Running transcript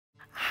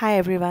Hi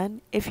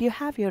everyone. If you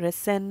have your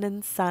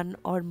ascendant, sun,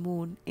 or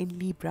moon in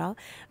Libra,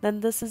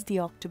 then this is the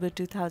October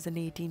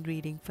 2018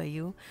 reading for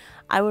you.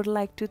 I would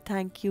like to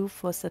thank you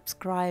for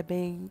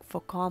subscribing,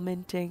 for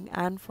commenting,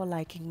 and for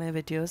liking my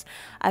videos.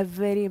 I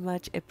very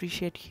much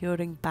appreciate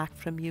hearing back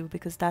from you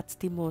because that's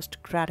the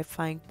most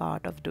gratifying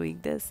part of doing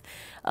this.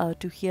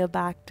 To hear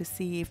back to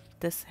see if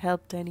this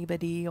helped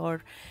anybody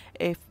or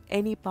if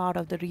any part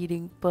of the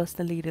reading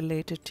personally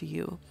related to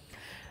you.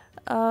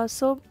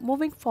 So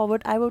moving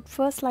forward, I would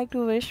first like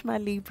to wish my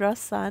Libra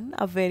Sun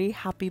a very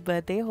happy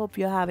birthday. Hope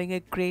you're having a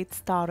great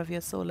start of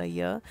your solar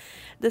year.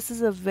 This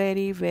is a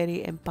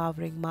very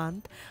empowering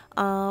month.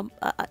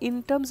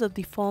 In terms of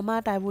the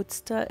format, I would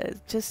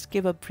just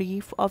give a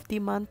brief of the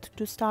month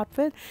to start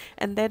with,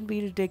 and then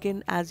we'll dig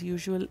in as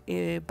usual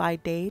by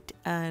date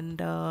and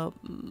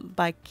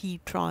by key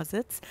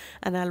transits,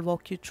 and I'll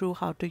walk you through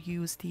how to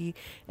use the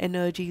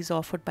energies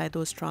offered by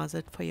those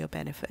transits for your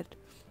benefit.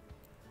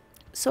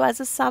 So, as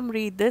a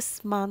summary,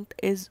 this month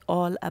is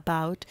all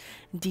about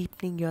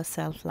deepening your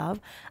self love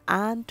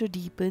and to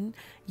deepen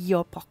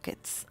your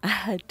pockets,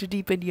 to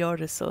deepen your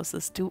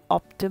resources, to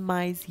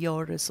optimize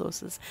your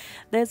resources.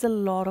 There's a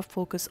lot of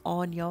focus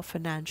on your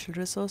financial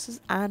resources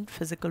and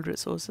physical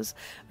resources,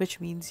 which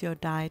means your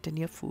diet and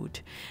your food.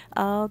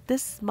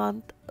 This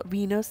month,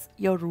 Venus,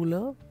 your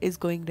ruler, is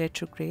going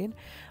retrograde,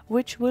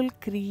 which will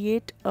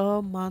create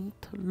a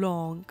month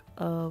long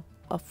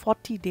a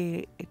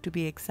 40-day, to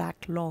be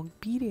exact, long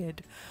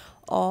period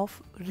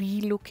of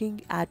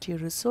relooking at your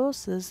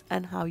resources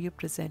and how you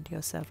present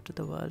yourself to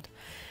the world.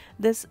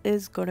 This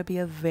is going to be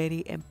a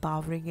very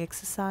empowering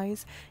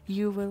exercise.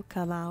 You will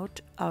come out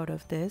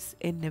of this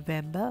in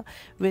November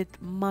with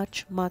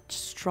much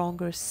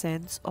stronger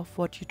sense of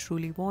what you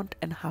truly want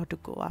and how to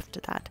go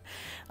after that.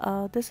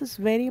 This is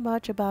very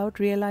much about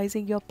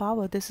realizing your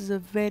power. This is a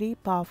very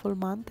powerful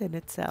month in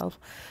itself.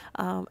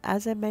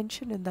 As I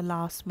mentioned in the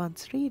last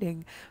month's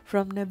reading,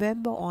 from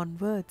November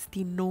onwards,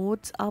 the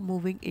nodes are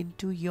moving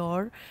into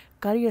your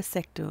career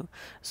sector,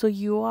 so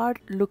you are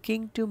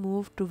looking to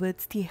move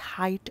towards the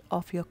height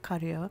of your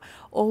career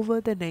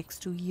over the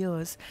next 2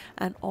 years,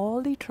 and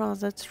all the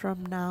transits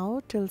from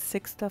now till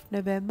 6th of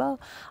November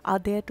are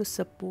there to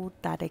support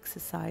that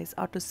exercise,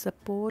 or to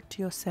support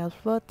your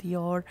self-worth,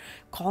 your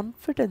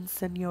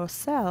confidence in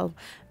yourself.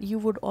 You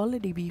would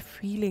already be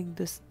feeling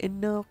this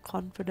inner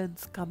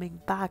confidence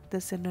coming back,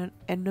 this inner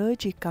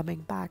energy coming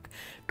back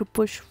to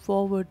push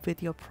forward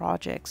with your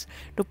projects,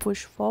 to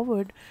push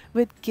forward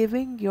with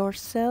giving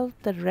yourself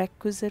the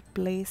requisite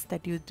place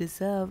that you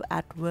deserve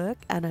at work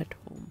and at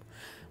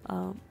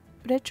home.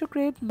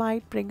 Retrograde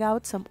might bring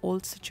out some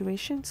old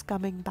situations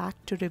coming back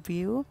to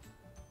review.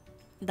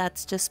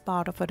 That's just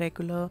part of a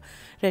regular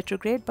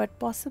retrograde, but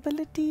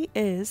possibility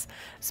is,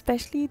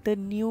 especially the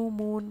new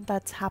moon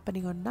that's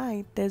happening on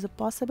 9th, there's a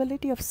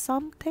possibility of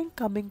something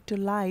coming to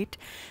light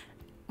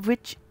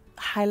which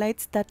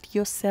highlights that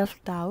your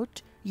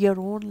self-doubt, your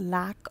own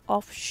lack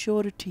of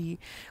surety,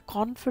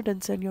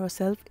 confidence in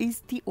yourself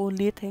is the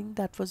only thing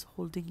that was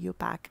holding you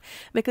back.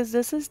 Because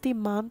this is the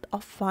month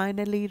of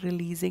finally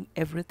releasing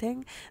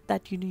everything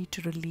that you need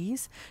to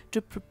release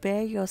to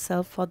prepare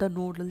yourself for the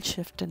nodal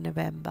shift in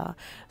November.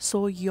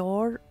 So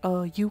you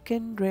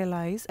can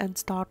realize and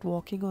start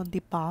walking on the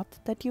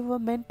path that you were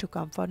meant to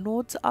come for.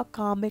 Nodes are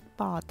karmic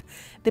path.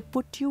 They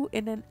put you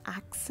in an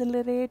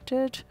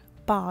accelerated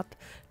path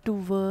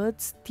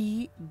towards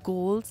the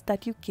goals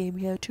that you came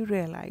here to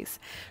realize.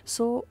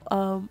 So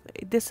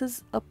this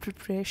is a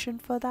preparation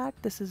for that.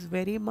 This is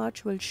very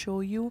much will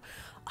show you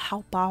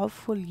how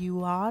powerful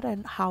you are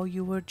and how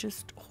you were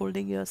just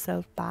holding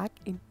yourself back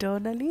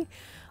internally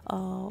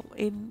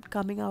in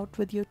coming out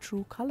with your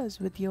true colors,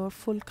 with your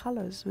full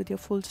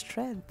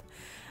strength.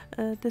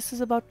 This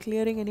is about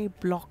clearing any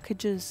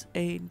blockages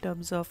in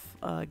terms of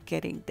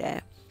getting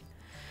there.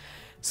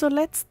 So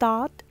let's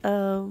start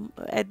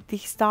at the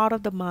start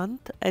of the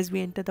month. As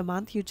we enter the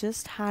month, you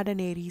just had an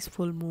Aries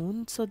full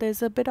moon. So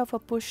there's a bit of a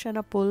push and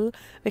a pull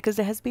because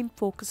there has been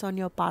focus on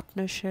your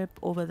partnership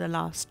over the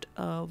last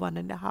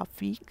 1.5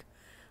 week.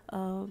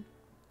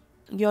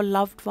 Your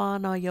loved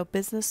one or your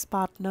business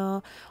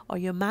partner or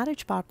your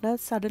marriage partner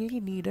suddenly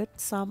needed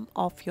some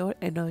of your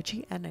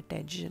energy and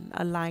attention.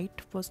 A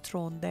light was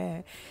thrown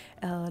there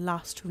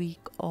last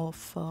week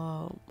of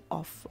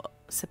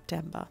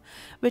September,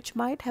 which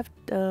might have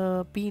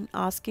been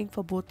asking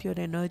for both your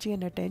energy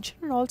and attention,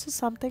 and also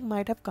something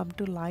might have come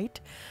to light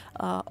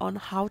on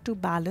how to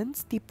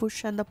balance the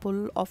push and the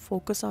pull of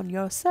focus on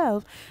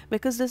yourself,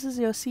 because this is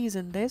your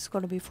season. There's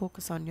going to be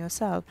focus on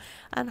yourself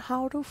and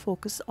how to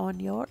focus on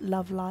your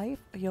love life,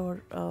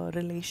 your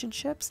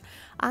relationships,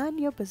 and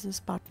your business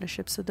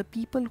partnerships. So the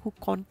people who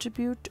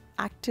contribute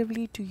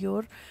actively to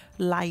your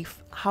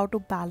life, how to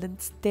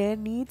balance their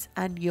needs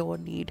and your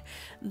need.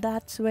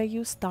 That's where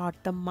you start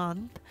the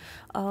month.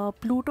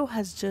 Pluto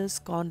has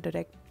just gone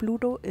direct.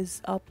 Pluto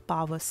is a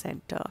power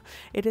center.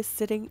 It is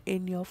sitting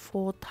in your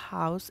 4th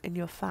house, in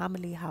your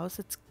family house.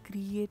 It's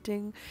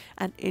creating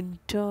an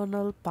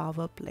internal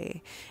power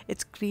play.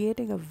 It's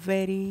creating a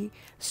very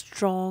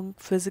strong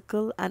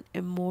physical and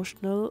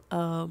emotional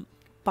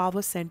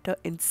power center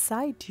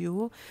inside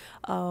you.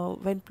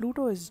 When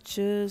Pluto is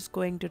just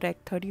going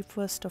direct,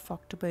 31st of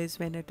October is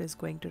when it is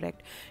going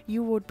direct,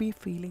 you would be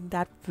feeling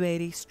that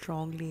very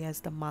strongly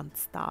as the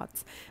month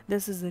starts.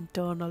 This is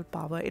internal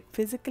power. It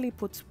physically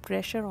puts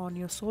pressure on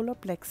your solar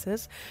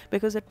plexus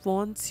because it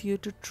wants you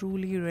to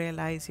truly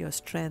realize your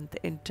strength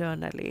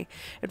internally.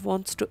 It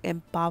wants to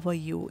empower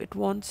you. It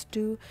wants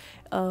to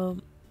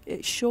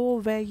show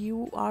where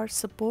you are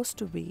supposed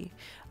to be.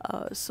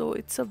 So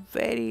it's a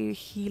very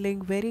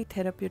healing, very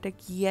therapeutic,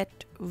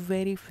 yet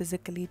very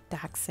physically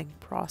taxing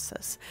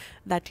process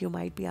that you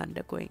might be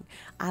undergoing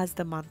as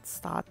the month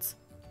starts.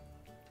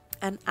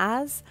 And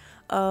as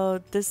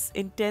this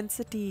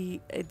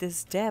intensity,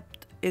 this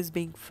depth is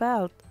being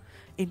felt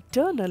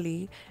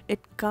internally, it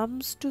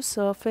comes to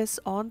surface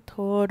on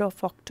 3rd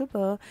of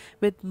October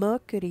with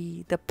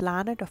Mercury, the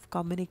planet of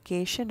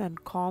communication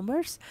and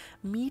commerce,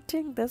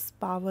 meeting this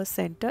power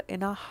center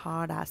in a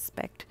hard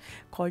aspect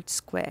called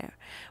square.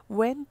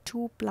 When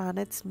two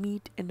planets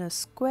meet in a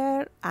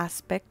square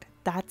aspect,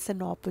 that's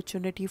an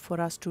opportunity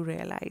for us to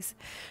realize.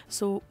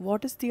 So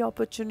what is the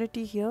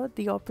opportunity here?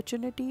 The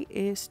opportunity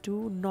is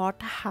to not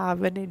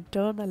have an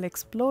internal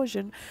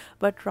explosion,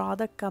 but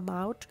rather come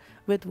out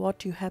with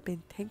what you have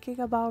been thinking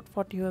about,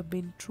 what you have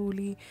been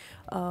truly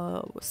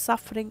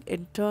suffering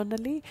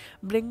internally,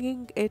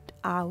 bringing it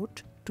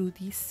out to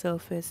the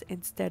surface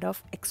instead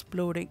of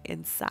exploding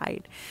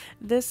inside.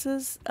 This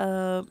is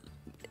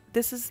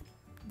this is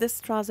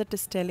this transit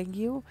is telling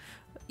you,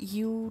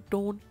 you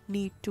don't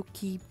need to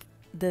keep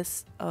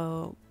this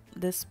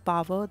this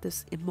power,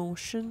 this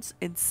emotions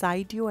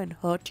inside you and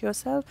hurt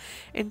yourself.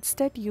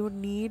 Instead, you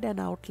need an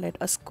outlet.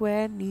 A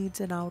square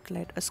needs an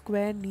outlet. A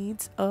square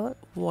needs a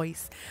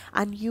voice,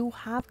 and you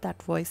have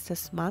that voice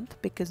this month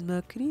because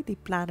Mercury, the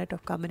planet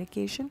of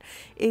communication,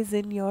 is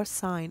in your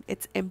sign.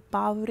 It's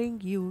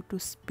empowering you to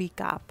speak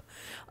up.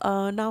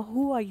 Now,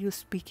 who are you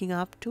speaking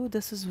up to?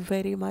 This is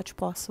very much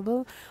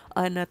possible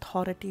an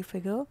authority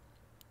figure,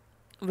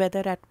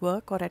 whether at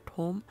work or at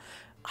home.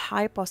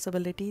 High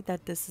possibility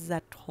that this is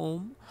at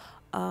home.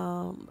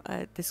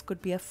 This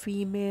could be a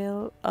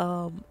female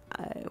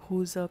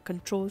who's a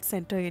control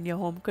center in your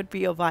home, could be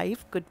your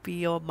wife, could be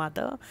your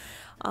mother,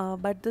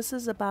 but this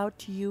is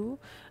about you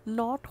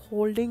not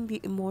holding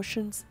the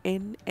emotions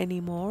in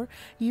anymore.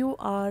 You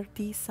are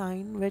the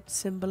sign which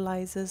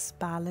symbolizes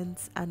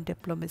balance and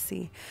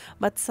diplomacy,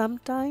 but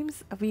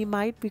sometimes we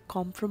might be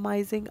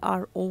compromising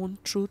our own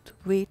truth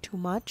way too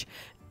much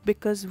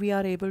because we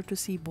are able to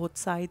see both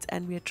sides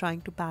and we are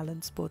trying to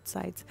balance both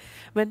sides.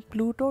 When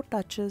Pluto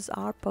touches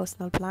our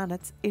personal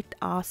planets, it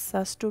asks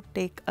us to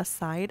take a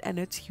side, and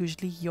it's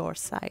usually your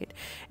side.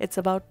 It's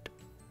about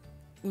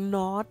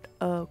not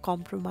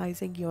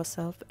compromising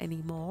yourself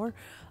anymore.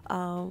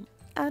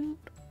 And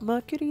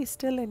Mercury is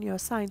still in your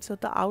sign, so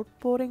the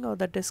outpouring or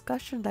the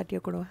discussion that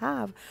you're going to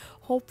have,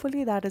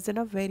 hopefully that is in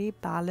a very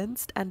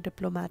balanced and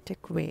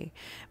diplomatic way,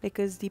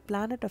 because the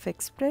planet of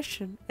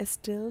expression is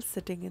still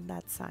sitting in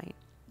that sign.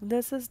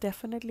 This is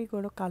definitely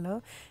going to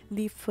color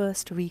the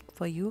first week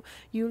for you.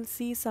 You'll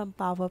see some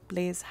power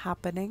plays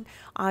happening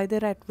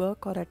either at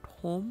work or at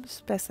home,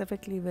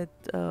 specifically with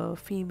a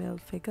female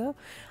figure,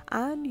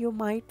 and you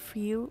might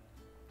feel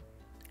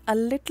a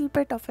little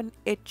bit of an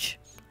itch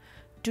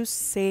to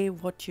say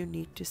what you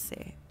need to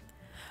say.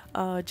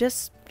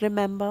 Just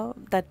remember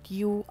that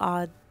you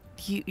are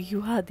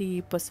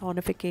the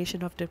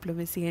personification of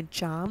diplomacy and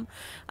charm.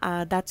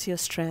 That's your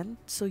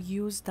strength, so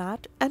use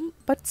that, and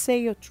but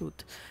say your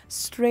truth.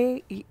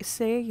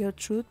 Say your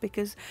truth,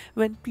 because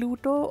when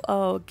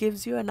Pluto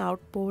gives you an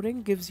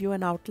outpouring, gives you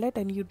an outlet,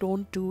 and you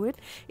don't do it,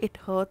 it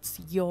hurts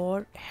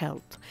your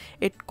health.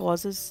 It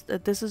causes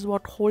this is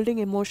what holding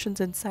emotions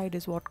inside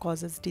is what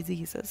causes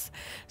diseases.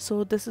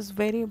 So this is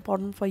very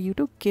important for you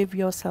to give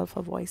yourself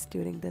a voice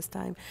during this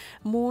time.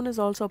 Moon is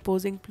also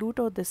opposing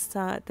Pluto this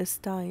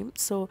time,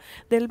 so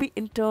there'll be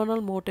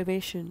internal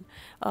motivation.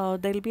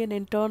 There'll be an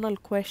internal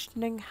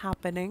questioning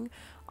happening,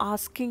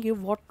 asking you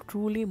what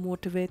truly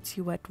motivates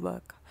you at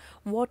work.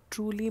 What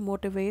truly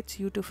motivates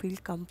you to feel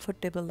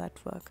comfortable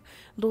at work?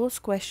 Those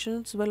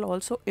questions will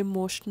also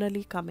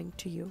emotionally coming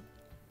to you.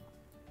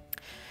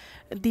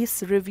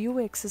 This review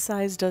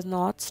exercise does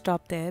not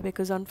stop there,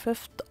 because on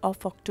 5th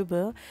of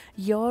October,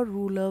 your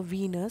ruler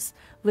Venus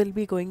will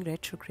be going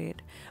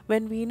retrograde.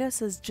 When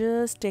Venus is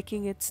just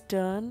taking its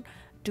turn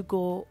to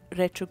go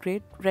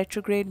retrograde,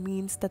 retrograde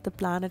means that the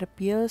planet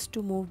appears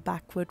to move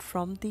backward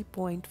from the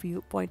point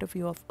of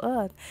view of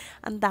Earth,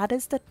 and that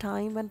is the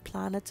time when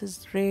planets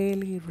is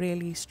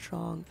really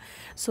strong.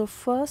 So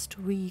first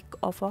week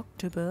of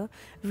October,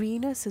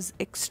 Venus is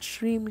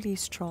extremely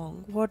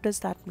strong. What does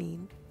that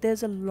mean?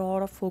 there's a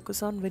lot of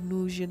focus on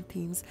Venusian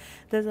themes,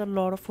 there's a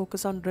lot of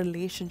focus on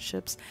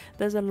relationships,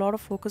 there's a lot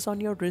of focus on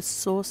your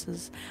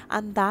resources,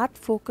 and that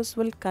focus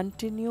will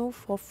continue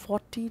for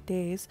 40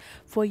 days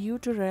for you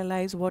to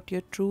realize what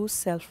your true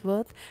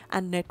self-worth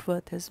and net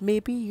worth is.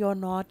 Maybe you're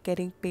not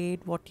getting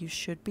paid what you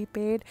should be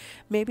paid,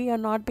 maybe you're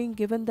not being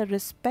given the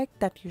respect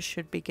that you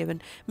should be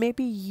given,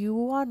 maybe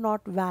you are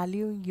not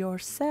valuing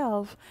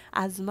yourself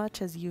as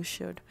much as you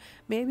should,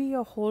 maybe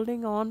you're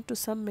holding on to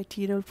some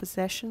material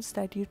possessions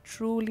that you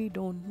truly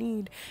don't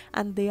need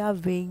and they are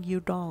weighing you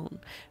down.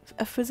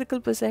 Physical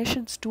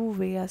possessions do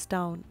weigh us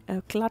down,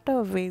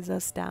 clutter weighs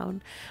us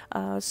down.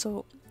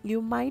 So you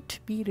might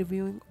be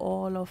reviewing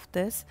all of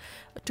this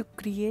to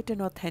create an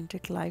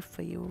authentic life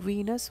for you.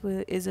 Venus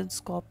is in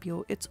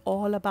Scorpio. It's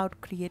all about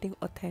creating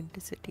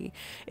authenticity.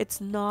 It's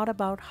not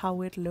about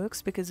how it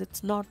looks, because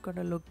it's not going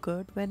to look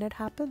good when it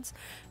happens.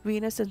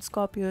 Venus in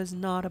Scorpio is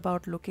not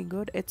about looking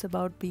good. It's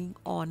about being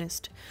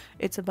honest.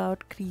 It's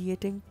about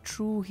creating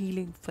true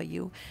healing for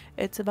you.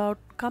 It's about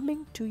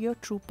coming to your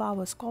true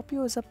power.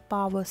 Scorpio is a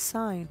power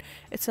sign.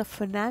 It's a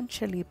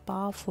financially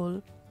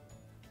powerful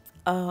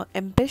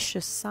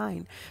ambitious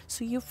sign.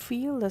 So you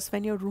feel this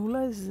when your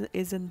ruler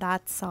is in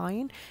that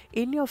sign,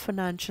 in your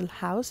financial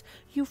house.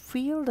 You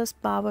feel this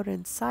power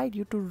inside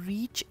you to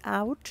reach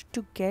out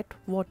to get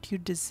what you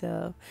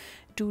deserve,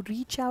 to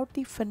reach out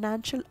the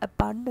financial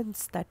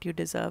abundance that you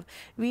deserve.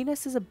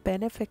 Venus is a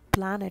benefic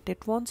planet.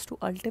 It wants to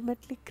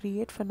ultimately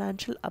create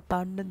financial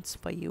abundance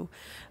for you.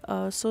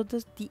 So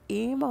the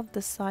aim of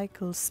the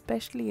cycle,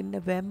 especially in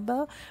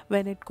November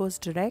when it goes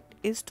direct,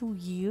 is to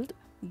yield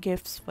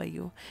gifts for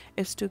you,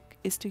 is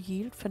to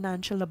yield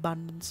financial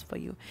abundance for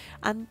you.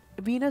 And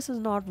Venus is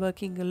not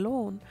working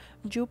alone.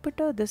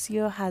 Jupiter this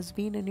year has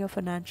been in your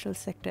financial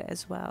sector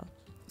as well.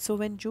 So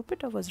when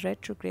Jupiter was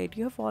retrograde,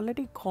 you have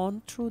already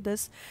gone through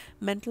this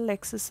mental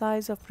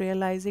exercise of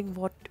realizing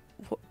what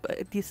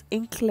this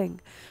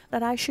inkling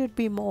that I should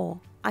be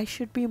more. I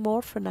should be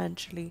more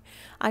financially.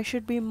 I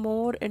should be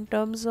more in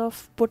terms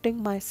of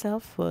putting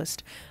myself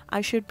first.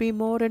 I should be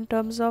more in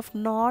terms of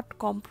not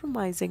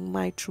compromising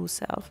my true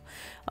self,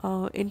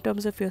 in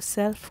terms of your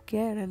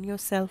self-care and your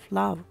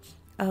self-love.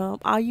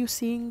 Are you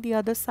seeing the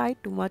other side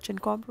too much and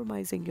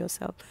compromising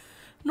yourself?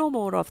 No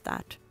more of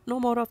that. No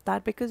more of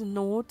that, because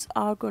nodes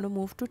are going to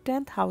move to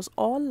 10th house.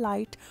 All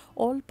light,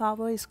 all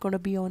power is going to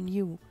be on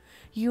you.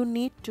 You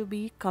need to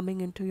be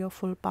coming into your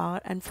full power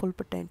and full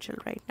potential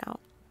right now.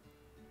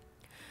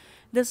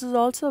 This is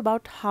also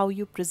about how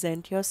you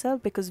present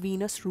yourself, because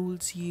Venus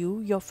rules you,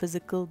 your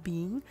physical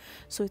being.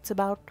 So it's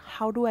about,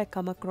 how do I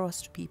come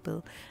across to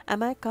people?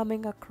 Am I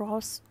coming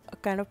across a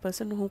kind of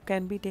person who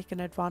can be taken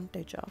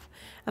advantage of?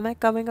 Am I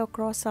coming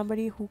across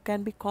somebody who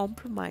can be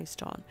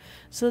compromised on?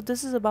 So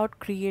this is about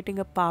creating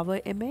a power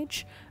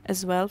image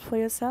as well for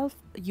yourself,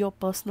 your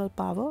personal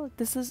power.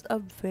 This is a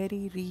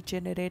very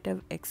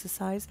regenerative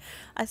exercise.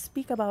 I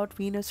speak about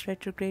Venus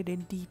retrograde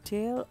in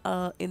detail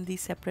in the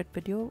separate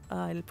video.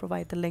 I'll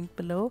provide the link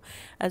below,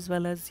 as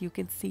well as you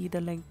can see the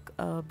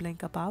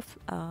link above.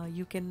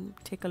 You can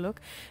take a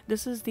look.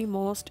 This is the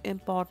most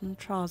important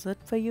transit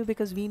for you,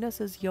 because Venus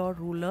is your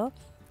ruler.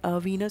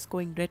 Venus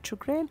going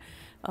retrograde,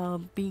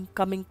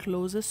 coming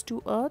closest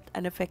to Earth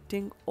and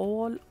affecting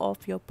all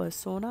of your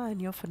persona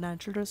and your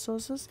financial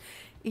resources,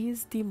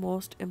 is the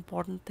most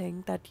important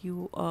thing that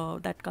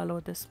that color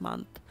this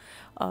month.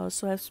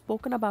 So I've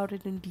spoken about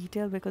it in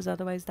detail, because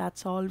otherwise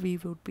that's all we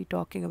would be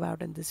talking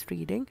about in this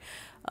reading.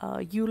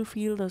 You'll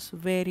feel this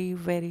very,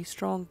 very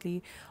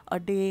strongly a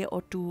day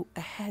or two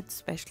ahead,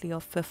 especially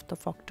of 5th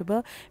of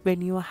October,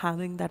 when you are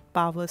having that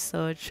power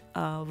surge,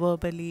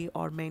 verbally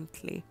or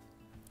mentally.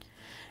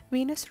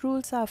 Venus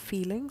rules our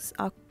feelings,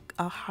 our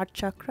heart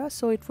chakra,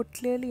 so it would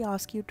clearly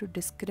ask you to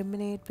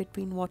discriminate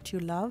between what you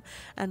love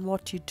and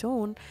what you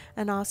don't,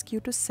 and ask you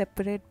to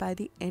separate by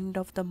the end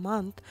of the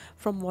month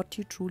from what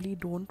you truly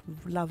don't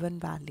love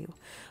and value.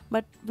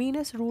 But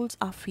Venus rules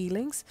our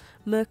feelings.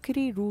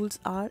 Mercury rules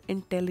our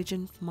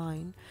intelligent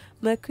mind.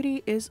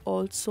 Mercury is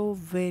also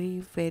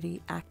very,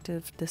 very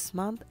active this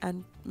month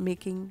and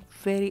making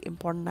very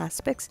important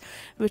aspects,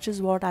 which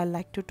is what I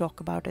like to talk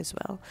about as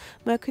well.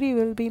 Mercury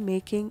will be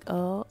making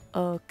a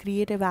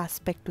creative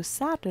aspect to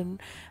Saturn,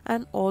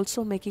 and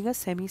also making a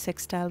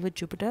semi-sextile with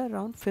Jupiter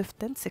around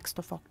 5th and 6th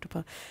of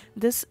October.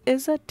 This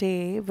is a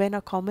day when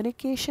a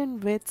communication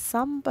with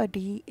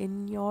somebody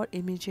in your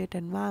immediate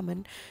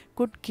environment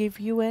could give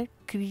you a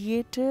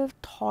creative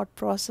thought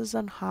process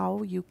on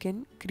how you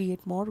can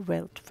create more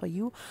wealth for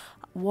you.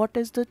 What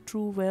is the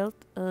true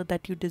wealth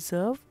that you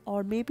deserve,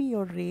 or maybe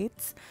your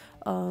rates,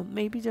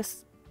 maybe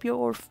just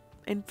pure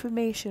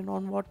information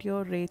on what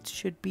your rates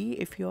should be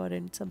if you are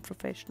in some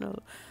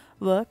professional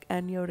work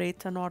and your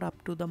rates are not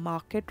up to the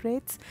market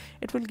rates.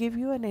 It will give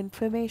you an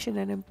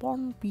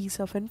important piece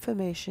of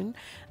information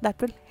that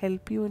will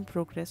help you in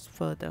progress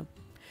further.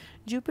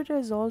 Jupiter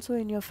is also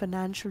in your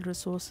financial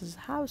resources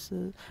house,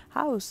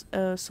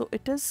 so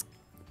it is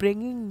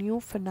bringing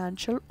new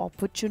financial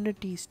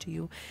opportunities to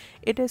you.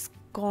 It has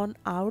gone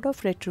out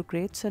of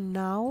retrograde, so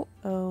now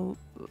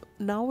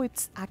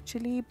it's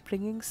actually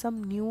bringing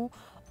some new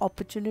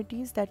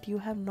opportunities that you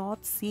have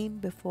not seen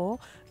before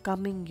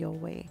coming your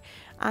way,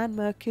 and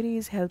Mercury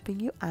is helping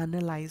you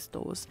analyze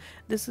those.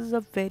 This is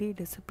a very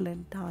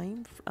disciplined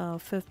time,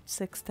 5th,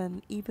 6th,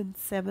 and even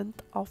 7th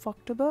of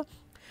October,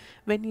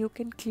 when you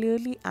can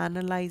clearly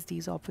analyze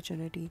these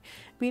opportunity.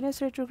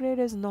 Venus retrograde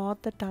is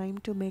not the time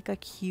to make a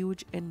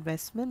huge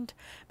investment,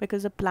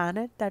 because a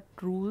planet that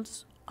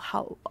rules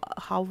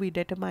how we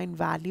determine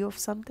value of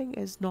something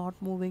is not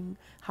moving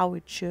how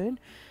it should.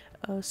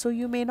 So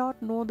you may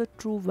not know the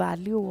true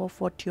value of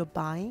what you're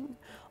buying,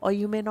 or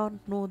you may not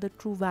know the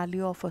true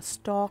value of a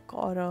stock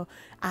or a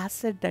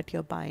asset that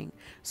you're buying.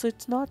 So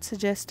it's not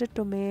suggested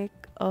to make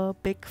a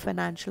big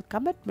financial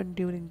commitment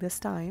during this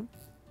time.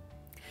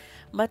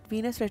 But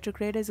Venus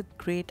retrograde is a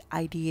great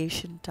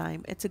ideation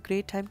time. It's a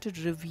great time to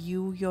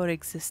review your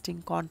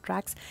existing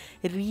contracts,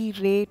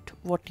 re-rate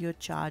what you're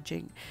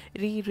charging,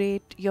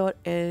 reconsider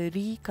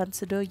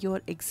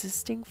your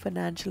existing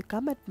financial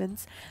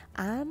commitments,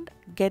 and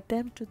get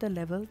them to the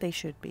level they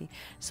should be.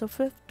 So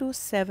 5th to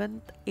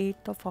 7th,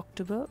 8th of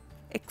October,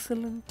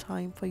 excellent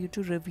time for you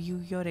to review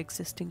your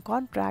existing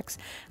contracts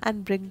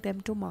and bring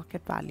them to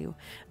market value.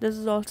 This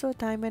is also a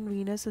time when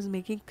Venus is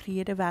making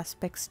creative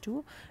aspects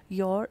to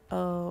your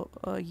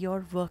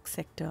work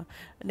sector.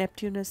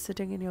 Neptune is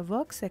sitting in your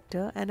work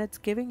sector, and it's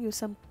giving you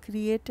some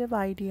creative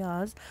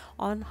ideas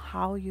on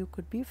how you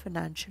could be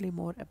financially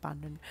more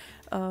abundant.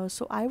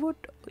 So I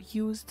would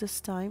use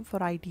this time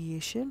for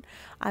ideation.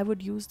 I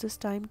would use this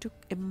time to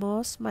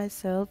immerse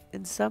myself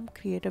in some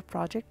creative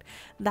project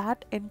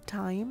that in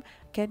time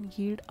can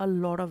yield a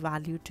lot of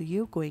value to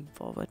you going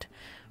forward.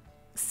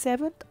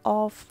 7th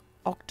of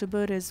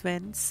October is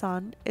when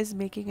Sun is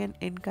making an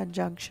in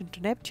conjunction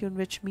to Neptune,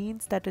 which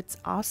means that it's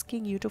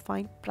asking you to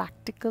find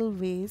practical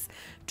ways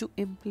to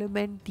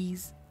implement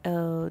these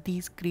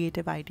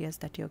creative ideas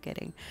that you're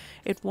getting.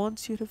 It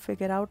wants you to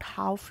figure out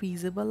how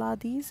feasible are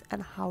these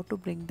and how to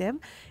bring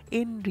them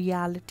in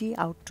reality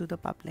out to the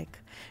public.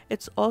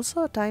 It's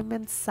also a time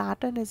when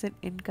Saturn is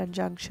in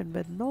conjunction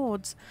with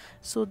nodes,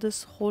 so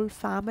this whole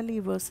family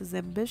versus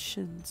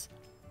ambitions,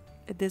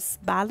 this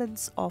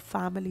balance of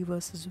family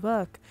versus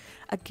work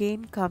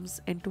again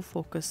comes into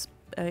focus.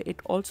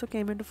 It also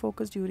came into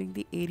focus during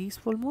the Aries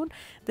full moon.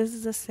 This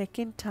is the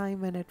second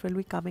time when it will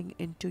be coming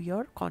into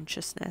your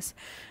consciousness.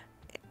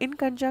 In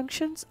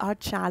conjunctions are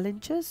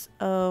challenges,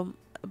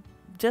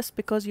 just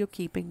because you're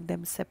keeping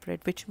them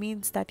separate, which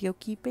means that you're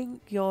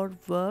keeping your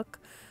work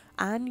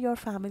and your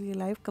family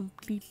life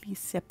completely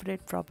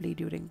separate probably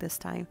during this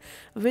time,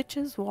 which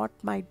is what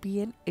might be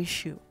an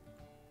issue.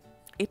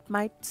 It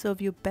might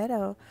serve you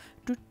better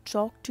to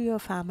talk to your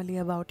family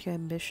about your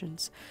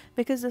ambitions,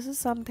 because this is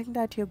something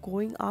that you're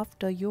going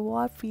after. You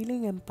are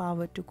feeling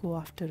empowered to go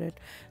after it.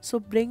 So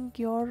bring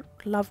your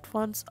loved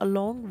ones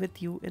along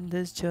with you in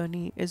this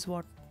journey, is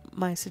what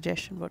my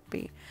suggestion would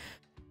be.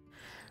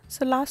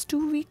 So last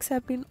 2 weeks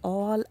have been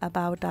all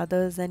about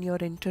others and your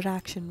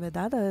interaction with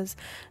others.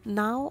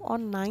 Now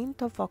on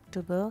 9th of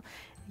October,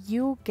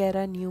 you get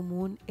a new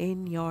moon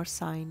in your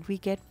sign. We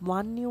get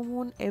one new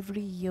moon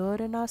every year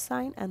in our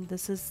sign, and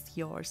this is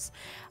yours.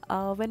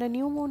 When a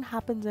new moon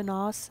happens in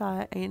our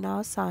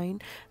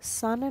sign,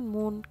 sun and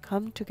moon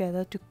come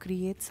together to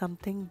create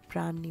something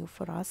brand new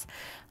for us.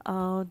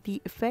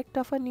 The effect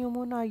of a new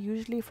moon are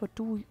usually for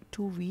two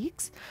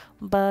weeks,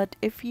 but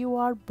if you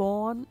are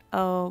born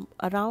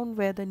around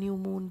where the new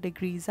moon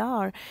degrees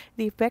are,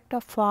 the effect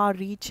of far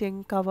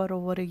reaching cover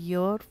over a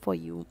year for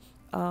you.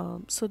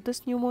 So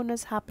this new moon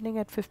is happening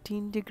at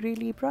 15-degree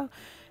Libra.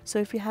 So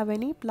if you have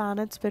any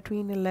planets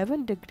between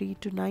 11-degree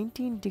to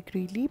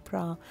 19-degree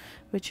Libra,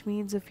 which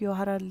means if you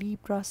are a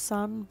Libra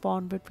Sun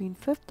born between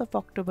 5th of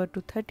October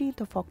to 13th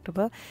of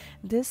October,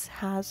 this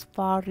has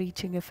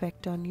far-reaching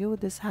effect on you.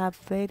 This have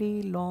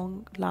very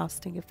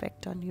long-lasting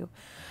effect on you.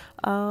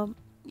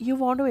 You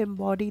want to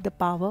embody the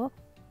power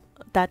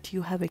that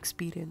you have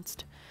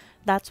experienced.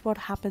 That's what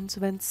happens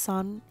when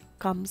Sun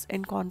comes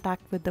in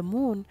contact with the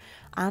moon,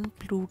 and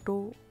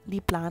Pluto,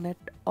 the planet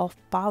of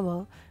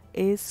power,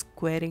 is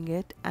squaring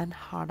it and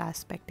hard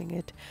aspecting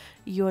it.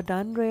 You're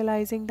done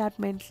realizing that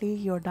mentally,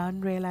 you're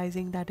done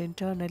realizing that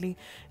internally.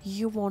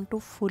 You want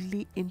to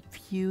fully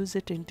infuse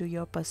it into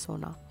your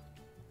persona.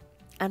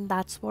 And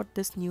that's what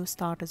this new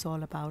start is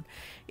all about.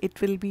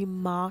 It will be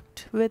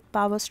marked with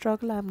power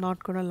struggle. I'm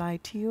not gonna lie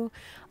to you.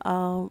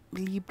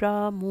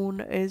 Libra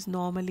moon is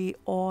normally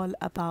all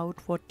about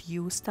what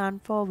you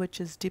stand for, which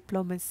is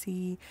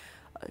diplomacy,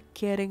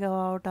 caring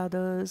about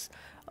others,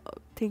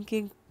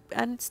 thinking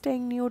and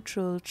staying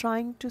neutral,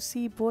 trying to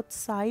see both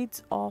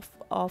sides of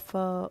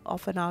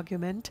an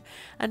argument,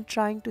 and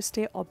trying to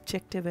stay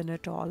objective in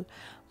it all.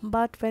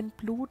 But when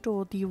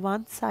Pluto, the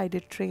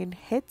one-sided train,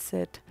 hits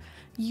it,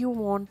 you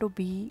want to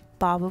be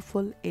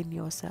powerful in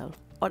yourself,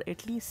 or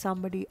at least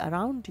somebody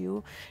around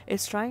you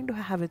is trying to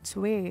have its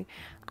way,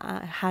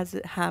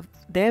 have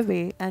their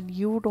way, and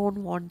you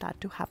don't want that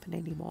to happen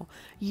anymore.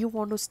 You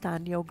want to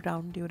stand your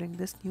ground during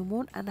this new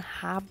moon and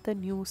have the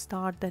new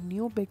start, the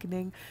new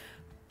beginning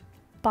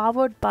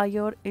powered by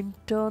your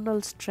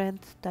internal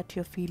strength that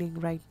you're feeling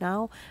right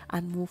now,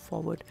 and move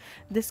forward.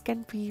 This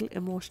can feel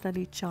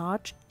emotionally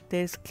charged.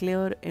 There's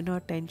clear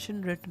inner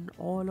tension written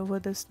all over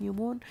this new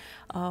moon.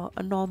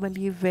 A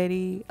normally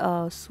very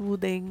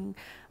soothing,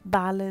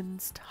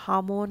 balanced,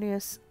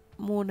 harmonious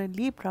moon in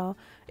Libra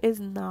is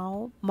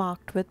now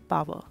marked with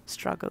power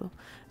struggle.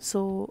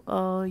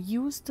 So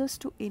use this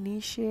to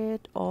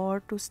initiate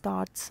or to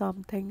start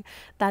something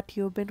that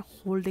you've been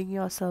holding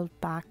yourself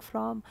back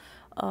from.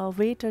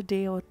 Wait a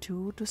day or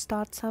two to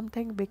start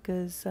something,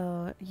 because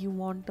you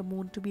want the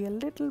moon to be a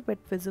little bit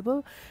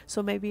visible.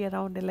 So maybe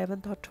around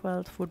 11th or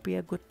 12th would be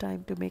a good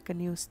time to make a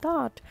new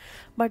start.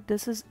 But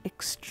this is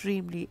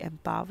extremely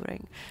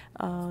empowering.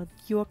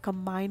 You're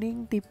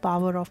combining the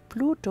power of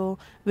Pluto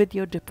with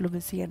your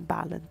diplomacy and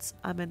balance.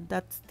 I mean,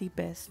 that's the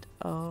best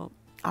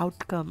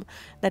outcome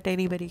that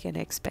anybody can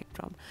expect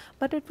from.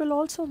 But it will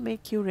also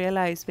make you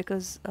realize,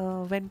 because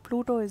when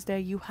Pluto is there,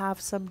 you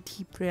have some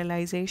deep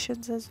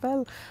realizations as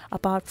well,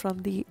 apart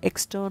from the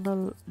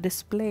external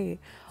display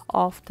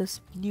of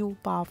this new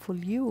powerful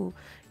you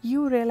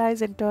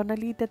realize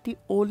internally that the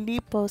only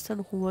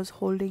person who was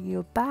holding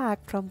you back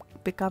from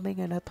becoming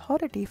an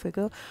authority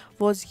figure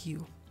was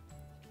you.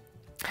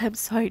 I'm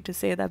sorry to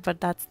say that, but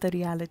that's the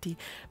reality.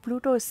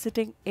 Pluto is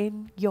sitting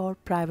in your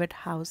private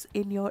house,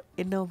 in your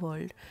inner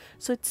world.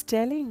 So it's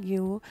telling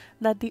you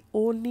that the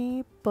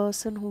only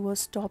person who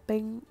was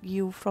stopping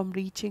you from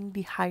reaching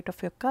the height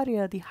of your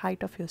career, the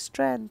height of your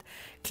strength,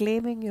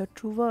 claiming your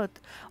true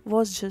worth,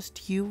 was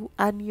just you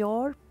and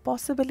your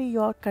possibly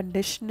your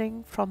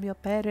conditioning from your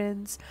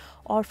parents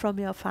or from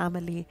your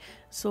family.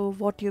 So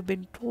what you've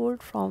been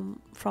told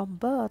from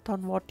birth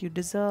on what you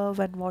deserve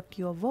and what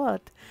you're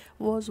worth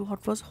was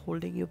what was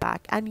holding you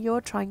back, and you're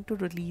trying to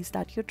release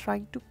that. You're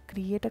trying to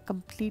create a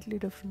completely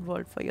different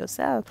world for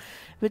yourself,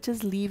 which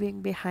is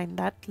leaving behind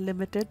that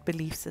limited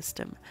belief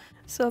system.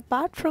 So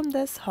apart from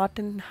this hot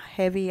and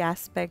heavy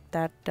aspect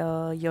that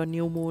your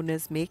new moon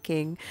is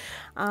making,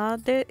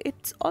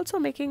 it's also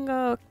making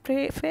a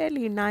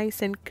fairly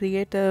nice and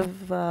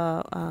creative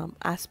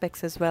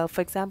aspects as well.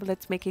 For example,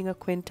 it's making a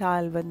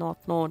quintile with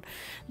North Node.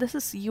 This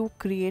is you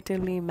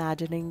creatively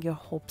imagining your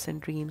hopes and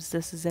dreams.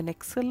 This is an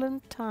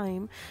excellent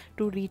time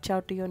to reach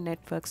out to your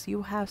networks.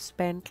 You have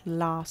spent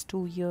last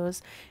 2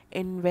 years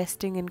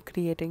investing in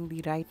creating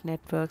the right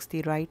networks,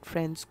 the right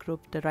friends group,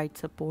 the right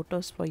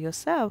supporters for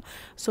yourself,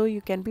 so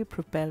you can be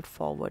propelled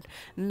forward.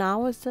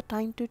 Now is the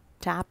time to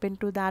tap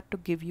into that, to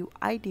give you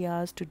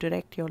ideas to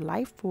direct your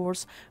life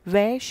force.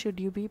 Where should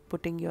you be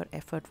putting your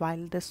effort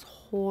while this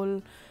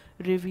whole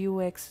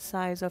review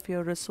exercise of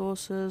your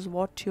resources,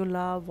 what you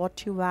love,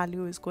 what you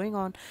value is going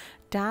on?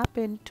 Tap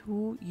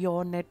into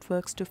your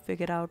networks to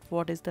figure out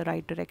what is the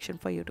right direction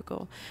for you to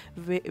go.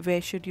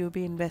 Where should you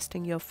be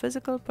investing your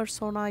physical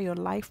persona, your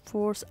life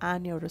force,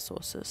 and your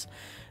resources?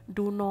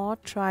 Do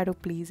not try to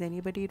please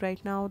anybody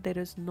right now. There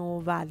is no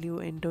value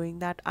in doing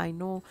that. I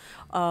know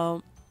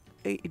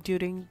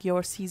during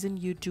your season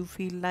you do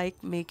feel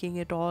like making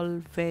it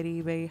all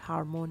very, very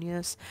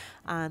harmonious,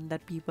 and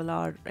that people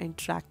are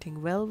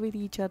interacting well with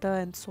each other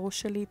and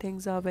socially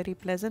things are very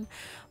pleasant,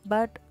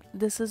 but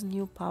this is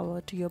new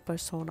power to your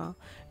persona.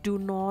 Do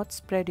not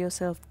spread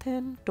yourself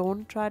thin.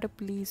 Don't try to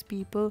please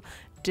people.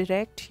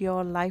 Direct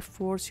your life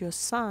force, your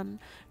sun,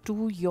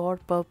 to your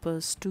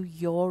purpose, to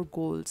your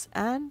goals,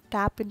 and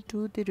tap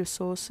into the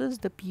resources,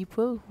 the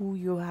people who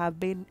you have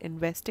been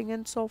investing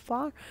in so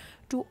far,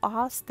 to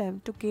ask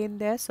them to gain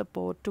their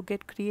support, to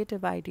get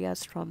creative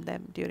ideas from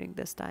them during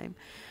this time.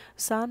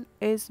 Sun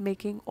is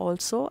making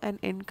also an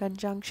in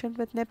conjunction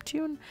with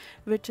Neptune,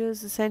 which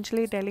is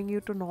essentially telling you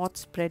to not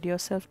spread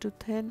yourself too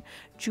thin.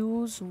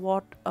 Choose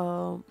what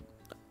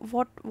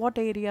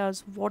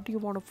areas, what do you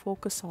want to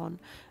focus on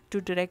to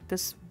direct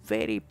this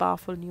very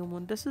powerful new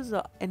moon. This is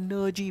a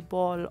energy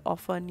ball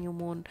of a new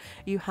moon.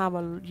 You'll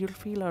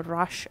feel a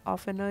rush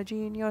of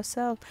energy in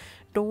yourself.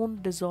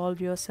 Don't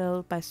dissolve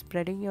yourself by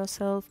spreading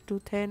yourself too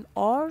thin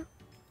or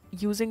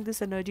using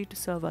this energy to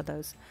serve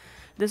others.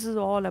 This is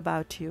all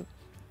about you.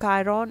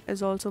 Chiron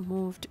is also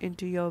moved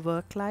into your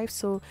work life,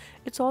 so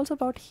it's also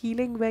about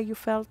healing where you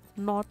felt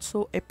not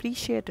so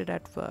appreciated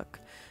at work,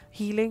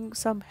 healing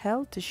some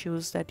health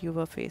issues that you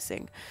were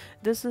facing.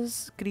 This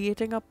is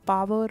creating a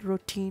power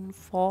routine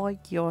for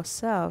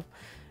yourself.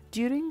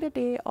 During the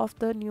day of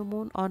the new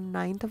moon on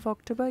 9th of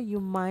October,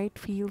 you might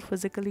feel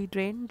physically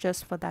drained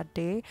just for that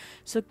day.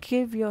 So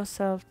give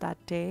yourself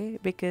that day,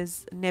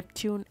 because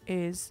Neptune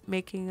is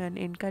making an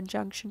in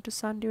conjunction to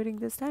Sun during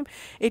this time.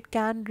 It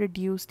can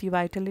reduce the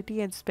vitality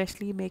and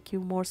especially make you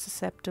more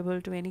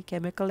susceptible to any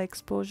chemical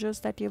exposures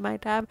that you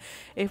might have.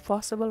 If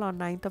possible, on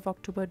 9th of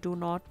October, do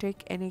not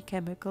take any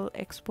chemical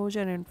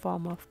exposure in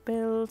form of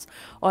pills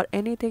or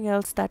anything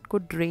else that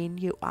could drain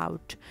you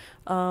out.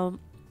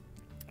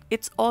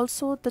 It's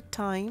also the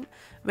time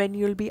when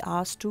you'll be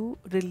asked to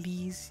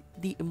release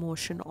the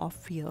emotion of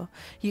fear.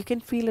 You can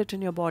feel it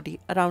in your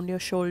body, around your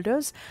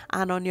shoulders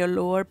and on your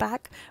lower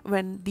back.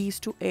 When these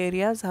two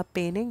areas are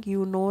paining,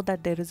 you know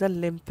that there is a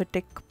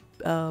lymphatic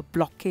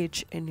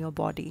blockage in your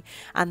body,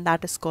 and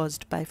that is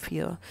caused by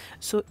fear.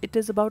 So it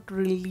is about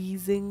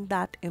releasing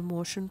that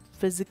emotion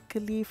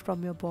physically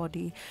from your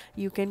body.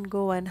 You can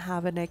go and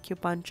have an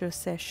acupuncture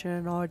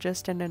session or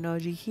just an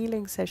energy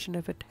healing session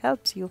if it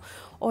helps you,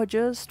 or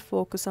just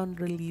focus on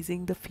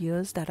releasing the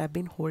fears that have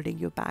been holding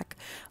you back.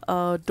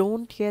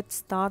 Don't yet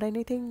start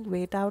anything,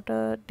 wait out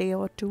a day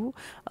or two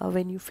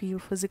when you feel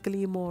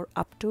physically more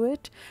up to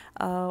it.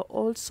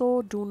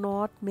 Also, do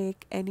not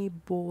make any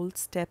bold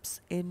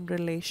steps in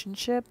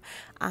relationship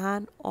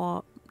and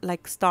or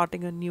like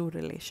starting a new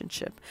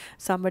relationship.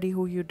 Somebody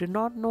who you do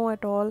not know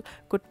at all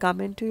could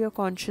come into your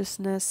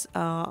consciousness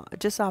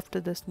just after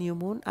this new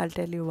moon. I'll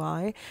tell you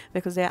why.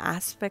 Because there are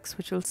aspects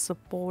which will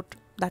support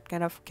that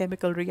kind of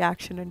chemical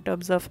reaction in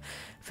terms of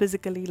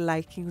physically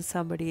liking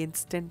somebody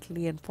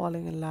instantly and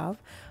falling in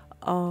love.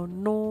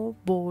 No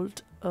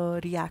bold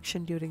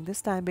reaction during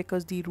this time,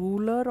 because the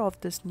ruler of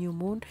this new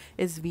moon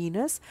is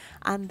Venus,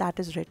 and that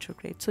is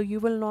retrograde. So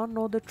you will not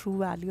know the true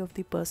value of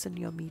the person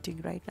you're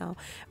meeting right now.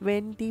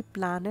 When the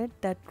planet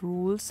that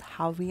rules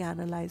how we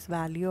analyze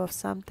value of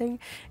something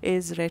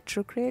is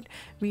retrograde,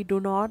 we do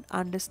not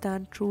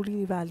understand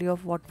truly the value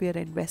of what we are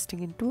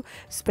investing into,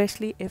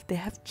 especially if they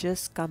have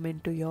just come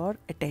into your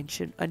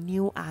attention. A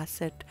new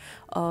asset,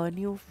 a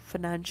new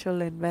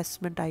financial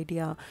investment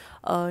idea,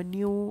 a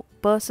new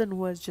person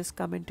who has just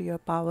come into your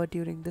power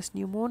during this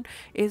new moon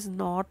is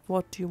not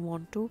what you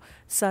want to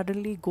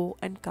suddenly go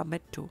and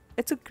commit to.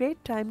 It's a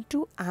great time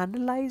to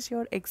analyze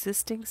your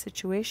existing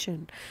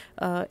situation.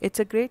 It's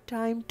a great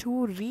time to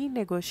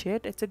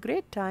renegotiate. It's a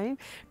great time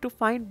to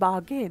find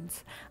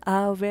bargains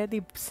where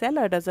the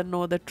seller doesn't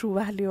know the true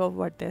value of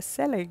what they're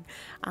selling,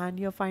 and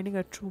you're finding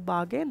a true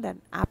bargain,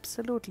 then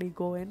absolutely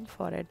go in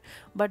for it.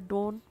 But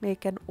don't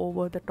make an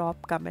over the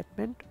top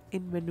commitment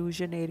in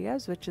Venusian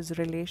areas, which is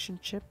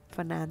relationship,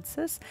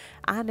 finances,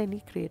 and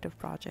any creative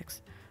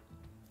projects.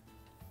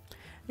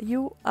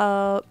 You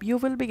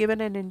will be given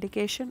an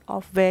indication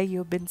of where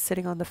you've been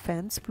sitting on the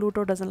fence.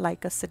 Pluto doesn't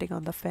like us sitting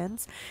on the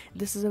fence.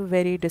 This is a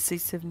very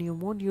decisive new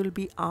moon. You'll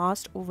be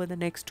asked over the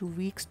next 2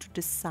 weeks to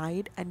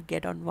decide and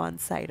get on one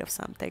side of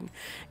something.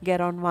 Get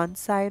on one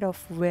side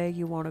of where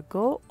you want to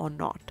go or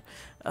not.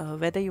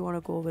 Whether you want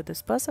to go with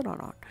this person or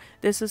not.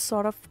 This is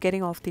sort of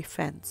getting off the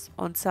fence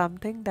on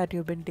something that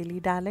you've been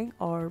dilly-dallying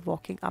or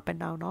walking up and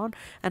down on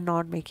and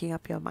not making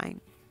up your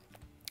mind.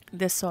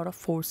 This sort of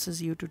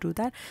forces you to do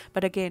that.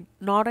 But again,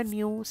 not a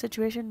new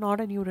situation, not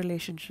a new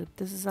relationship.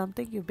 This is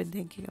something you've been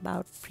thinking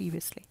about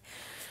previously.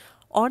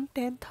 On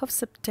 10th of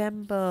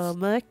September,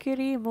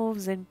 Mercury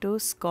moves into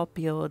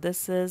Scorpio.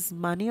 This is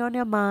money on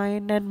your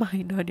mind and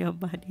mind on your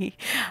money.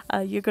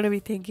 You're going to be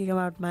thinking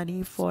about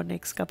money for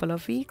next couple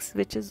of weeks,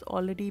 which has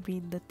already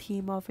been the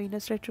theme of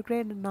Venus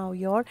retrograde. And now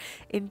your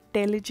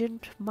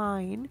intelligent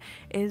mind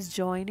is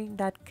joining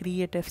that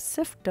creative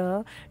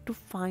sifter to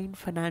find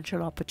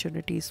financial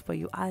opportunities for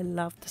you. I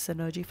love this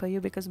energy for you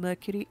because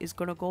Mercury is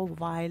going to go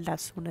wild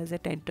as soon as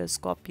it enters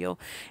Scorpio.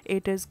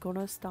 It is going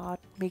to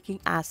start making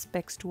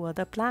aspects to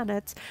other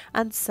planets,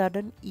 and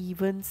sudden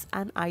events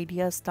and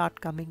ideas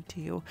start coming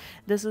to you.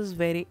 This is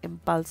very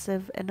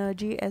impulsive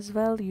energy as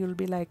well. You'll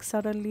be like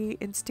suddenly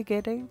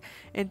instigated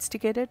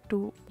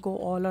to go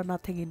all or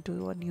nothing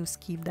into a new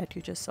scheme that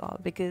you just saw,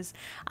 because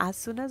as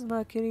soon as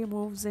Mercury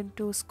moves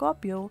into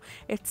Scorpio,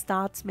 it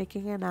starts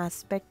making an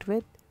aspect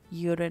with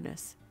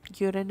Uranus.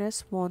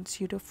 Uranus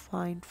wants you to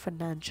find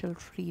financial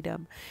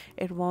freedom.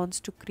 It wants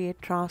to create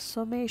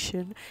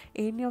transformation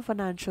in your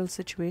financial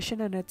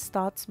situation, and it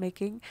starts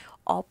making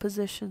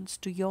oppositions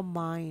to your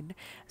mind.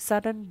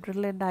 Sudden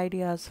brilliant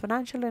ideas,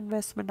 financial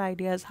investment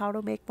ideas, how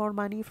to make more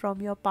money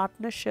from your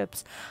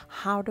partnerships,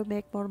 how to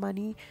make more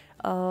money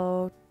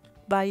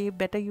by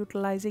better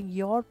utilizing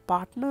your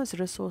partner's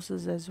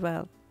resources as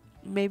well.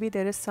 Maybe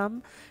there is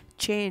some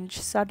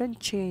sudden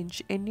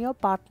change in your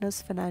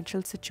partner's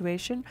financial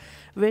situation,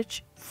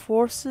 which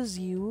forces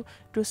you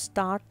to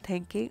start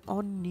thinking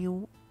on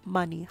new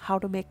money, how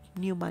to make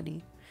new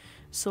money.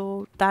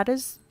 So that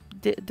is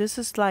this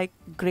is like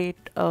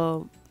great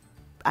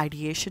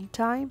ideation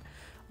time,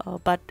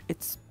 but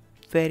it's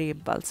very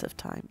impulsive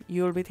time.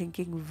 You'll be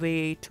thinking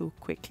way too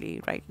quickly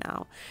right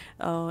now.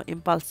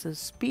 Impulsive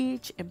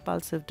speech,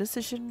 impulsive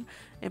decision,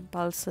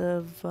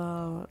 impulsive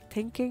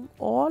thinking,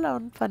 all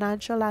on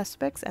financial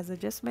aspects, as I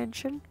just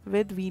mentioned,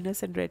 with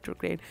Venus in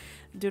retrograde.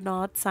 Do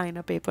not sign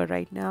a paper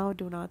right now.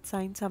 Do not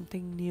sign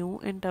something new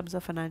in terms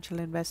of financial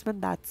investment.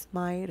 That's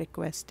my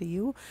request to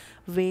you.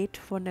 Wait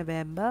for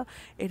November.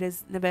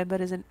 November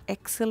is an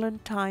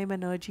excellent time.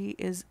 Energy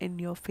is in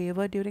your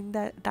favor during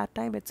that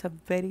time. It's a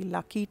very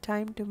lucky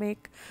time to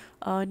make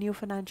a new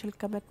financial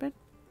commitment.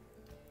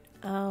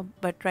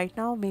 But right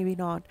now, maybe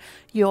not.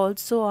 You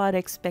also are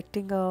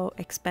expecting a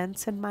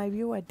expense, in my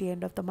view, at the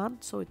end of the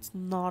month, so it's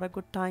not a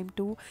good time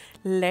to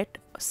let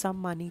some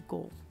money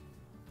go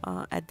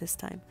at this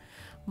time.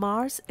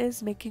 Mars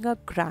is making a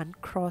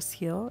grand cross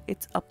here.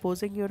 It's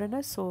opposing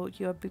Uranus, so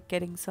you're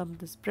getting some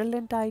this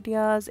brilliant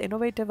ideas,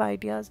 innovative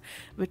ideas,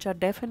 which are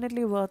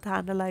definitely worth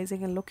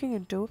analyzing and looking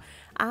into.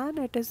 And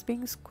it is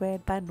being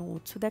squared by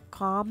nodes, so there are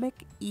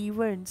karmic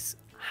events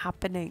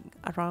happening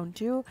around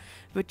you,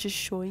 which is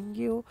showing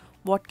you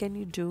what can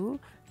you do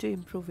to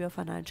improve your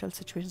financial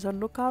situation. So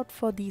look out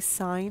for these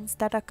signs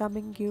that are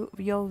coming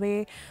your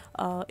way.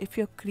 If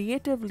you're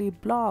creatively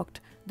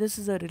blocked, this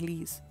is a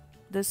release.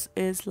 This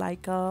is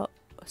like a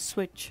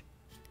switch.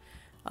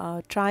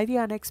 Try the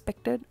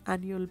unexpected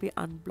and you'll be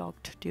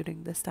unblocked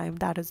during this time.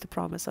 That is the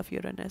promise of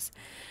Uranus.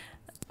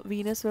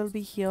 Venus will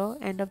be here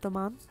end of the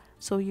month,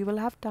 so you will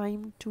have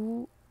time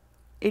to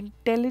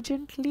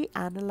intelligently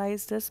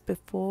analyze this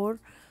before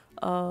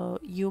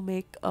you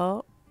make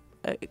a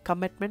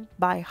commitment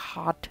by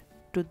heart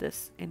to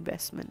this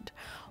investment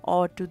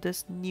or to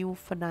this new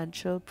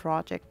financial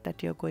project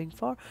that you're going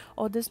for,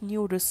 or this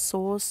new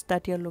resource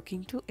that you're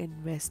looking to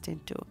invest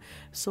into.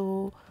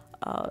 So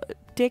uh,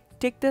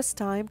 take this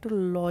time to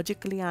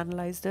logically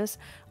analyze this.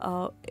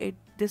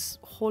 This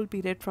whole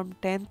period from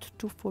 10th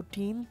to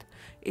 14th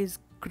is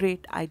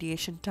great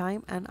ideation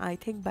time, and I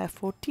think by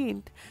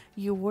 14th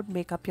you would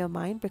make up your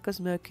mind, because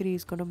Mercury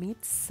is going to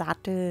meet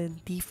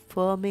Saturn. The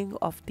firming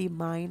of the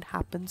mind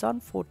happens on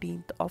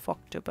 14th of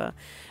October,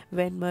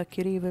 when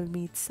Mercury will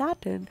meet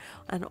Saturn,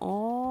 and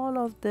all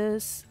of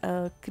this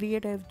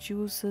creative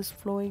juices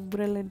flowing,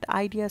 brilliant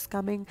ideas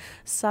coming,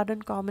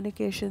 sudden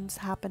communications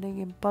happening,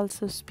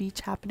 impulsive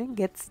speech happening,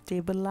 gets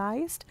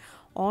stabilized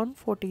on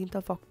 14th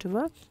of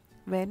October,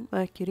 when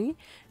Mercury,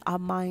 our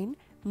mind,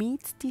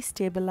 meets the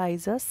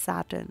stabilizer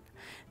Saturn.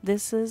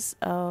 This is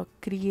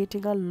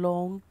creating a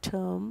long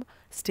term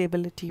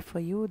stability for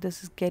you.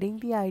 This is getting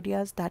the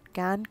ideas that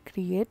can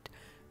create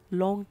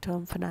long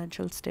term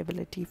financial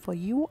stability for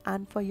you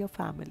and for your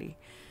family.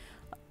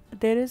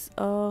 There is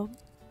a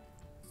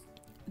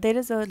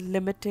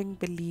limiting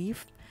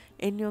belief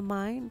in your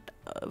mind,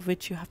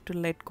 which you have to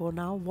let go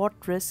now.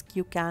 What risk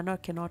you can or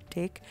cannot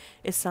take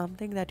is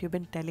something that you've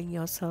been telling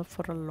yourself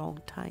for a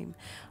long time.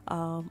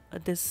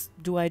 This,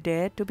 do I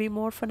dare to be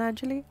more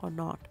financially or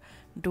not?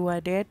 Do I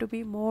dare to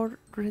be more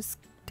risk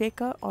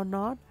taker or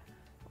not?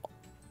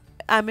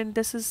 I mean,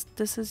 this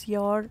is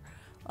your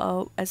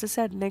as I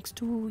said, next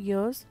 2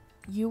 years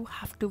you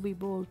have to be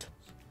bold.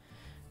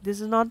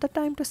 This is not the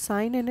time to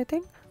sign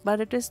anything,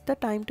 but it is the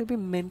time to be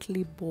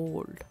mentally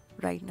bold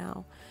right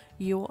now.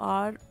 You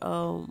are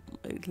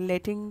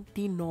letting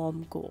the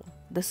norm go.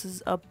 This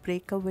is a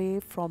breakaway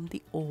from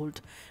the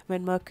old.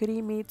 When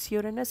Mercury meets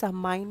Uranus, our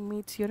mind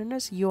meets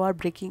Uranus, you are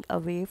breaking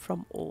away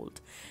from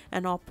old.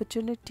 An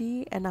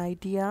opportunity, an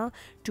idea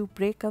to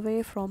break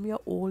away from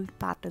your old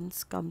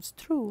patterns comes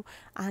through,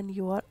 and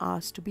you are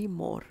asked to be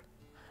more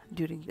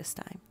during this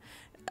time.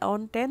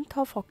 On 10th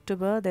of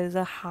October, there is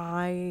a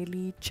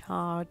highly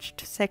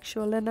charged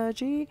sexual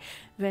energy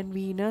when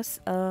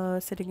Venus,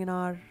 sitting in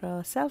our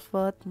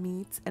self-worth,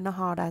 meets in a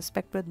hard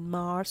aspect with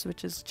Mars,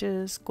 which is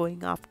just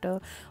going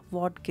after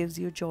what gives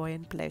you joy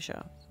and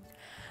pleasure.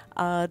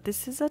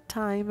 This is a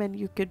time when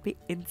you could be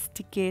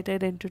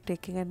instigated into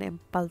taking an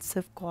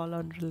impulsive call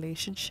on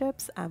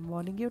relationships. I'm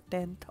warning you,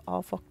 10th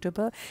of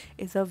October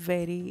is a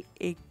very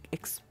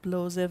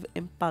explosive,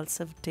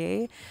 impulsive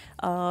day.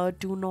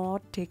 Do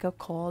not take a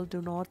call, do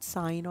not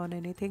sign on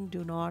anything,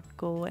 do not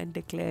go and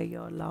declare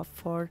your love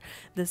for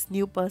this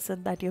new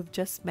person that you've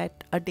just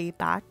met a day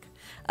back.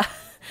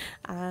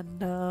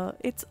 And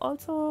it's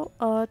also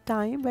a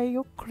time where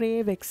you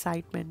crave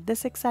excitement.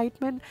 This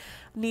excitement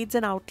needs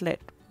an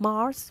outlet.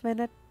 Mars, when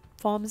it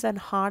forms an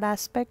hard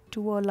aspect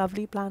to a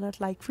lovely planet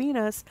like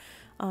Venus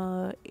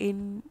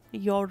in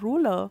your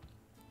ruler,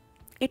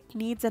 it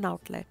needs an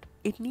outlet.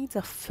 It needs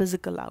a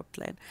physical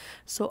outlet.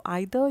 So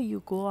either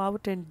you go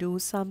out and do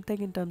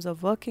something in terms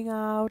of working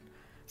out,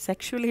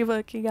 sexually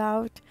working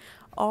out,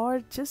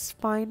 or just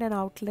find an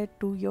outlet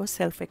to your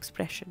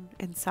self-expression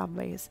in some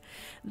ways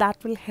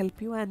that will help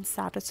you and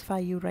satisfy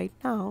you right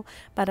now.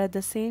 But at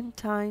the same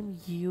time,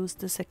 use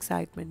this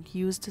excitement,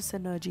 use this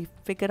energy,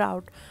 figure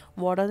out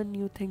what are the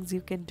new things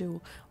you can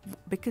do,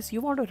 because you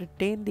want to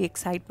retain the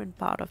excitement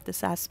part of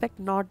this aspect,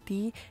 not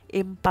the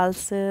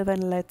impulsive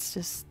and let's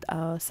just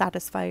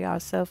satisfy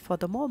ourselves for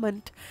the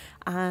moment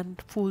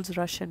and fool's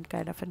rush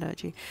kind of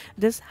energy.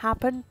 This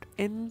happened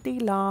in the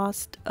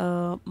last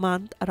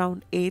month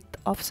around 8th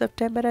of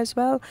September as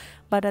well,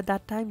 but at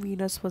that time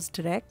Venus was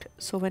direct.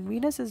 So when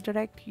Venus is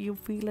direct, you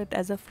feel it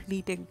as a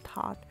fleeting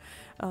thought.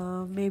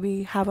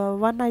 Maybe have a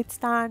one night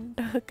stand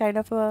kind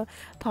of a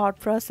thought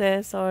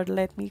process, or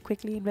let me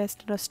quickly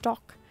invest in a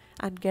stock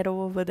and get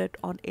over with it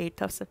on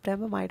 8th of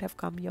September might have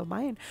come your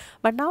mind.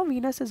 But now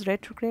Venus is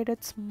retrograde,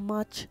 it's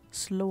much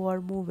slower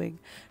moving.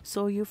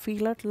 So you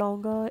feel it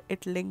longer,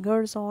 it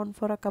lingers on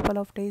for a couple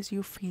of days,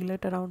 you feel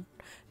it around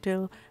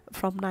till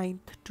from 9th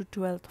to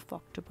 12th of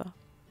October.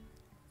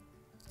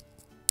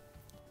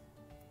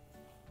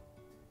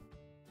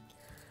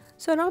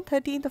 So around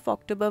 13th of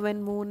October,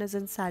 when Moon is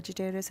in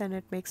Sagittarius and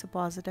it makes a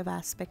positive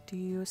aspect to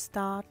you,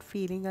 start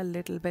feeling a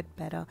little bit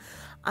better.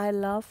 I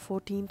love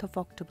 14th of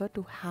October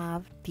to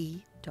have the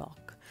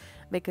talk,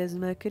 because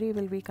Mercury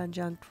will be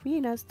conjunct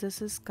Venus.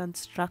 This is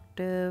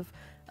constructive,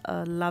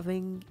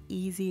 loving,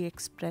 easy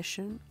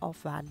expression of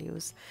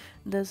values.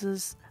 This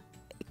is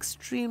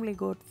extremely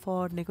good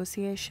for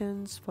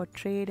negotiations, for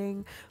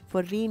trading,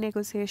 for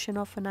renegotiation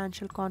of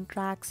financial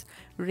contracts,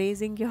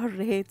 raising your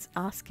rates,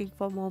 asking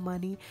for more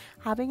money,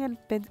 having a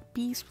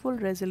peaceful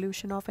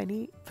resolution of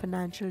any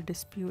financial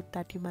dispute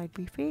that you might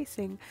be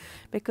facing,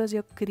 because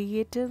your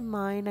creative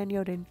mind and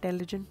your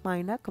intelligent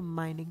mind are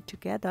combining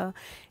together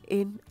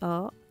in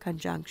a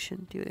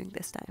conjunction during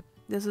this time.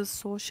 This is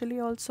socially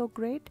also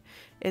great.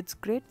 It's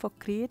great for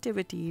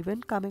creativity,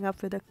 even coming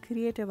up with a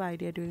creative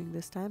idea during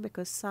this time,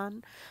 because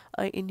Sun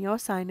in your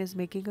sign is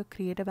making a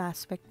creative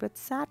aspect with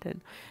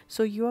Saturn.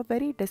 So you are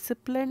very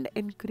disciplined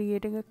in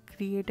creating a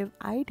creative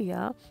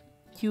idea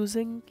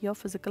using your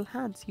physical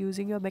hands,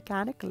 using your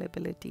mechanical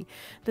ability.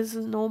 This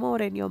is no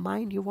more in your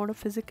mind. You want to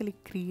physically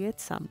create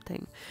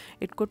something.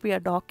 It could be a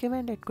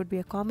document, it could be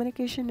a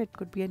communication, it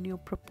could be a new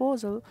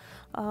proposal,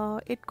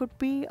 it could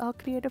be a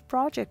creative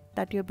project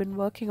that you've been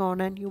working on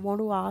and you want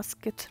to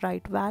ask its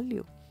right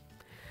value.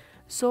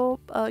 So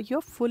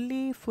you're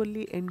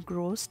fully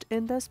engrossed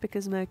in this,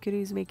 because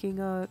Mercury is making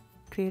a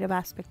creative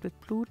aspect with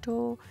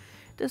Pluto.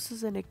 This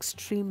is an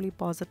extremely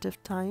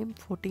positive time,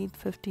 14th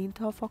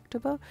 15th of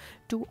October,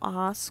 to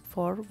ask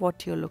for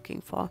what you're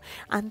looking for.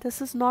 And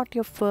this is not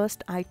your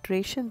first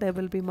iteration. There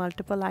will be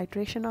multiple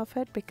iteration of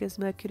it, because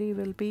Mercury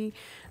will be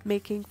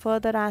making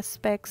further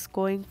aspects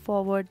going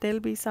forward. There'll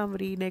be some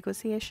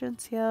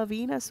renegotiations here.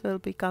 Venus will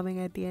be coming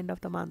at the end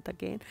of the month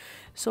again.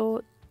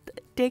 So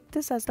take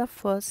this as the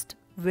first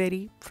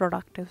very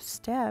productive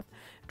step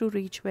to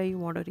reach where you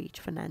want to reach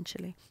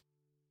financially.